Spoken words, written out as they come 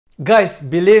Guys,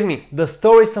 believe me, the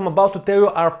stories I'm about to tell you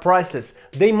are priceless.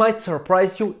 They might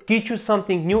surprise you, teach you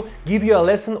something new, give you a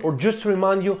lesson, or just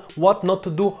remind you what not to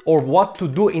do or what to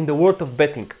do in the world of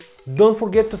betting. Don't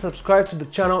forget to subscribe to the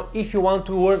channel if you want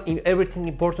to learn everything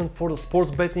important for the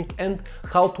sports betting and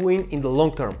how to win in the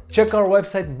long term. Check our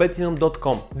website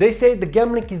bettinum.com. They say the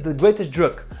gambling is the greatest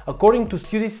drug. According to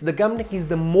studies, the gambling is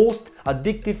the most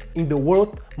addictive in the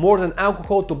world, more than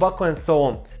alcohol, tobacco and so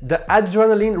on. The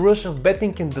adrenaline rush of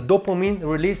betting and the dopamine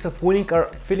release of winning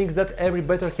are feelings that every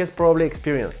bettor has probably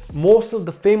experienced. Most of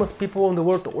the famous people in the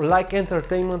world like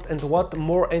entertainment, and what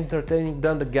more entertaining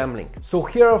than the gambling. So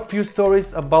here are a few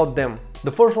stories about them.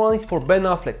 The first one is for Ben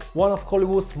Affleck, one of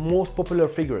Hollywood's most popular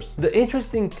figures. The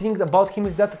interesting thing about him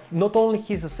is that not only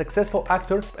he's a successful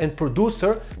actor and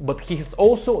producer, but he has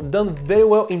also done very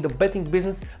well in the betting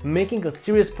business, making a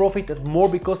serious profit and more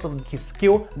because of his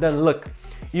skill than luck.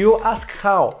 You ask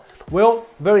how? Well,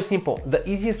 very simple. The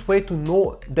easiest way to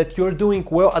know that you're doing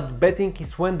well at betting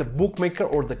is when the bookmaker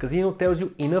or the casino tells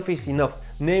you enough is enough,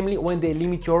 namely when they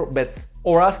limit your bets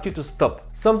or ask you to stop,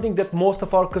 something that most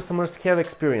of our customers have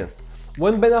experienced.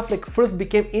 When Ben Affleck first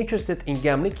became interested in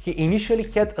gambling, he initially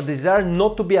had a desire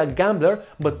not to be a gambler,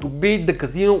 but to beat the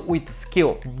casino with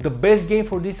skill. The best game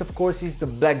for this, of course, is the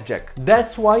blackjack.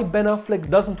 That's why Ben Affleck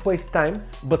doesn't waste time,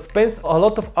 but spends a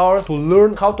lot of hours to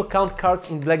learn how to count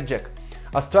cards in blackjack.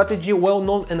 A strategy well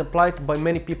known and applied by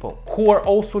many people, who are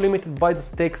also limited by the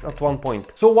stakes at one point.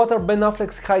 So what are Ben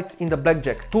Affleck's heights in the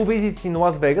blackjack? 2 visits in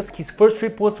Las Vegas. His first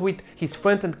trip was with his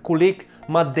friend and colleague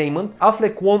Matt Damon.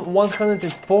 Affleck won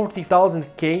 140,000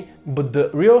 but the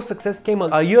real success came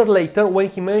a year later when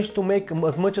he managed to make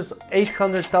as much as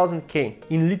 800,000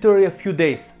 in literally a few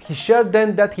days. He shared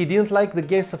then that he didn't like the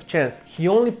games of chance. He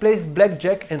only plays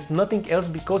blackjack and nothing else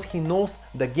because he knows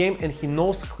the game and he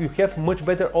knows you have much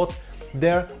better odds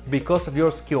there because of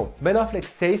your skill. Ben Affleck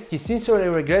says he sincerely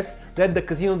regrets that the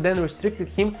casino then restricted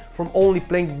him from only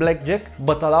playing blackjack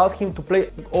but allowed him to play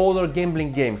other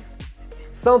gambling games.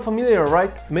 Sound familiar,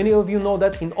 right? Many of you know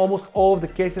that in almost all of the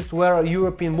cases where a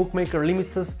European bookmaker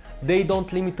limits us, they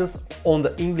don't limit us on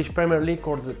the English Premier League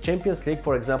or the Champions League,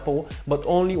 for example, but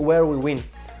only where we win.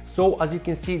 So as you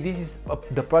can see, this is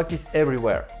the practice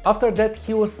everywhere. After that,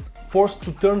 he was forced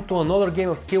to turn to another game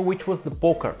of skill, which was the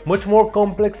poker. Much more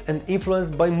complex and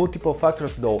influenced by multiple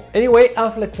factors though. Anyway,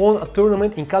 Affleck won a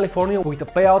tournament in California with a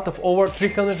payout of over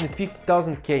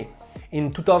 350,000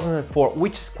 in 2004,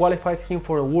 which qualifies him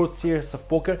for a World Series of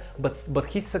Poker, but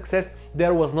his success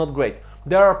there was not great.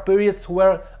 There are periods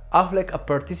where Affleck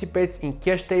participates in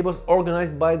cash tables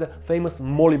organized by the famous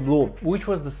Molly Bloom, which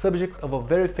was the subject of a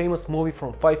very famous movie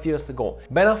from 5 years ago.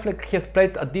 Ben Affleck has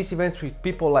played at these events with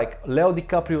people like Leo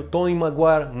DiCaprio, Tony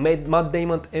Maguire, Matt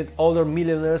Damon and other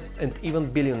millionaires and even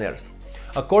billionaires.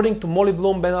 According to Molly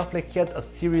Bloom, Ben Affleck had a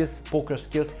serious poker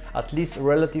skills, at least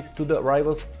relative to the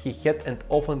rivals he had, and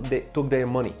often they took their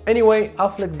money. Anyway,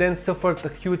 Affleck then suffered a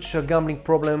huge gambling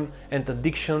problem and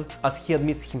addiction, as he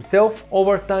admits himself,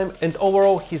 over time, and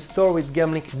overall his story with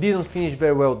gambling didn't finish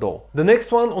very well though. The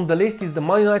next one on the list is the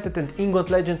Man United and England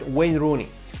legend Wayne Rooney.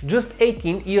 Just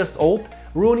 18 years old,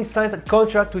 Rooney signed a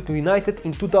contract with United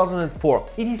in 2004.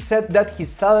 It is said that his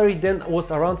salary then was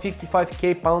around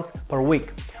 55k pounds per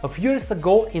week. A few years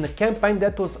ago, in a campaign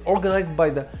that was organized by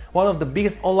one of the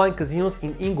biggest online casinos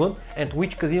in England, and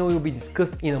which casino will be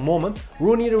discussed in a moment,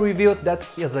 Rooney revealed that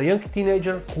he, as a young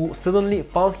teenager who suddenly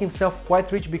found himself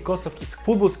quite rich because of his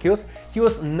football skills, he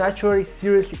was naturally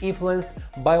seriously influenced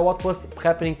by what was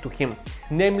happening to him,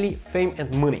 namely fame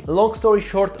and money. Long story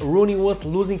short, Rooney was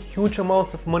losing huge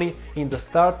amounts of money in the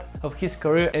start of his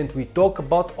career, and we talk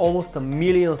about almost $1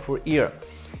 million per year.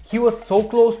 He was so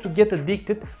close to get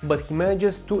addicted, but he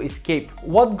manages to escape.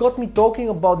 What got me talking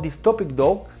about this topic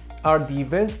though are the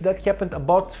events that happened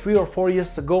about 3 or 4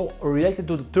 years ago related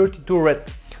to the 32 Red,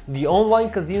 the online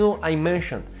casino I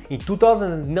mentioned. In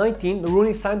 2019,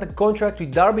 Rooney signed a contract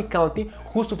with Derby County,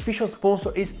 whose official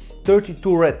sponsor is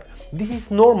 32 Red. This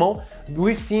is normal,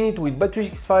 we've seen it with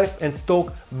Bet365 and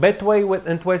Stoke, Betway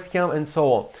and West Ham and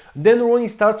so on. Then Rooney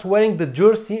starts wearing the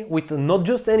jersey with not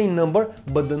just any number,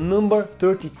 but the number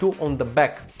 32 on the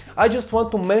back. I just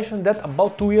want to mention that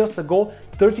about 2 years ago,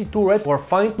 32 Red were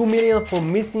fined $2 million for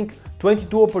missing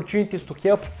 22 opportunities to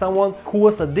help someone who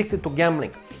was addicted to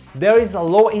gambling. There is a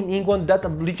law in England that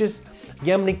obliges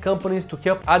gambling companies to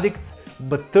help addicts,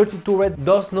 but 32 Red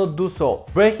does not do so,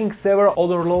 breaking several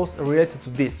other laws related to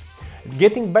this.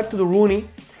 Getting back to the Rooney,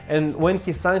 and when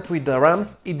he signed with the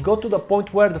Rams, it got to the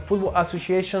point where the Football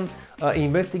Association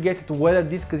investigated whether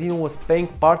this casino was paying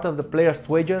part of the players'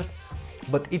 wages,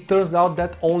 but it turns out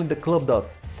that only the club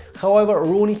does. However,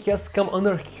 Rooney has come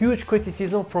under huge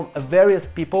criticism from various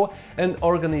people and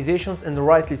organizations, and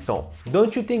rightly so.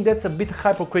 Don't you think that's a bit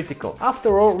hypocritical?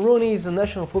 After all, Rooney is a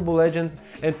national football legend,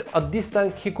 and at this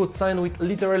time he could sign with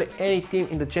literally any team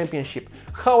in the championship.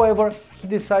 However, he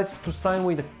decides to sign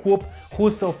with a club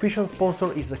whose official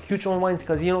sponsor is a huge online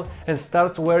casino and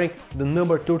starts wearing the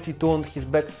number 32 on his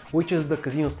back, which is the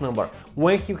casino's number,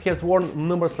 when he has worn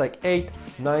numbers like 8,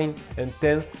 9 and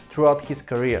 10 throughout his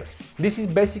career. This is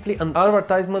basically an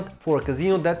advertisement for a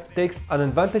casino that takes an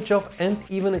advantage of and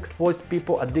even exploits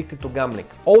people addicted to gambling.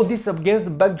 All this against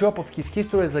the backdrop of his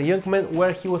history as a young man,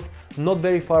 where he was not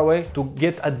very far away to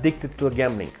get addicted to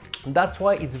gambling. That's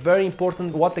why it's very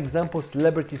important what example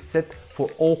celebrities set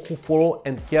for all who follow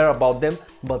and care about them,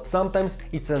 but sometimes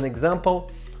it's an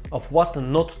example of what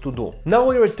not to do. Now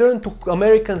we return to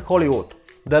American Hollywood.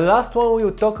 The last one we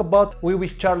will talk about will be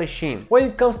Charlie Sheen. When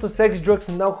it comes to sex, drugs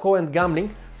and alcohol and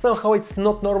gambling, somehow it's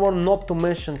not normal not to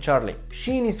mention Charlie.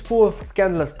 Sheen is full of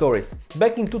scandalous stories.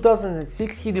 Back in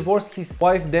 2006 he divorced his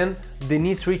wife then,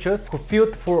 Denise Richards, who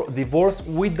filed for divorce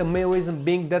with the main reason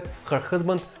being that her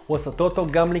husband was a total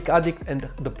gambling addict, and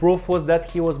the proof was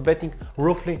that he was betting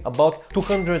roughly about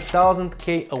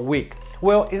 $200,000 a week.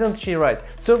 Well, isn't she right?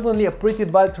 Certainly a pretty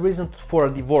valid reason for a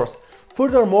divorce.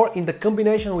 Furthermore, in the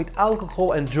combination with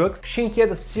alcohol and drugs, Sheen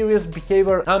had a serious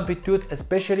behavior amplitude,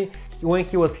 especially when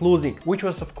he was losing, which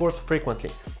was of course frequently.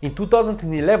 In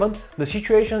 2011, the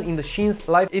situation in the Sheen's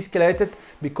life escalated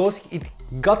because it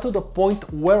got to the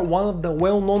point where one of the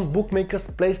well-known bookmakers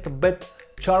placed a bet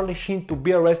Charlie Sheen to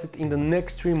be arrested in the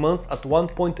next 3 months at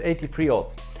 1.83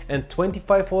 odds and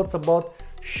 25 odds about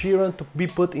Sheeran to be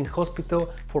put in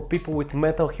hospital for people with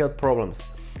mental health problems.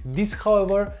 This,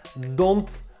 however, don't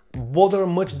bother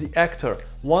much the actor.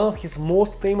 One of his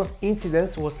most famous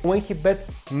incidents was when he bet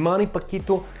Manny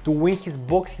Pacquiao to win his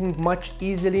boxing match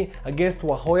easily against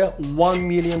La Hoya $1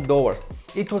 million.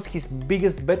 It was his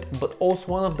biggest bet, but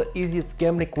also one of the easiest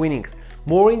gambling winnings.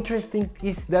 More interesting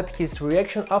is that his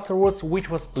reaction afterwards, which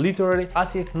was literally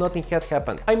as if nothing had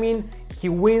happened. I mean, he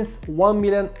wins $1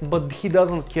 million, but he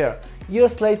doesn't care.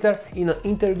 Years later, in an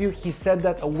interview, he said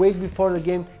that a week before the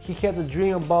game, he had a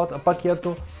dream about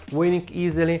Pacquiao winning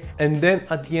easily, and then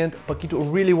at the end, Pacquiao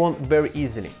really won very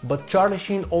easily. But Charlie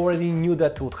Sheen already knew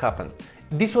that would happen.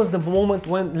 This was the moment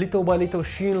when little by little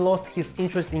Sheen lost his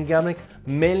interest in gambling,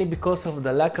 mainly because of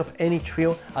the lack of any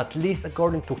thrill, at least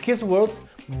according to his words.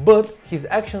 But his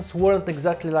actions weren't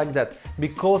exactly like that,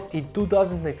 because in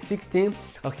 2016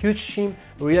 a huge scheme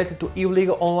related to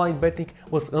illegal online betting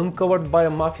was uncovered by a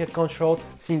mafia-controlled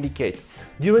syndicate.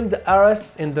 During the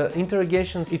arrests and the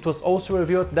interrogations, it was also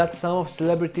revealed that some of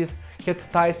celebrities had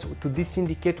ties to this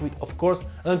syndicate, with of course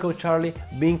Uncle Charlie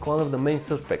being one of the main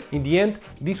suspects. In the end,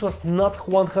 this was not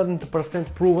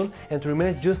 100% proven and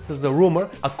remains just as a rumor.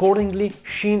 Accordingly,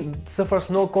 Sheen suffers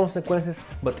no consequences,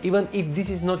 but even if this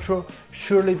is not true,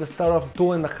 surely the star of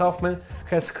Two and a Half Men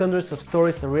has hundreds of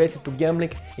stories related to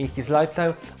gambling in his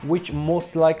lifetime, which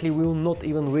most likely will not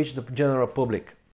even reach the general public.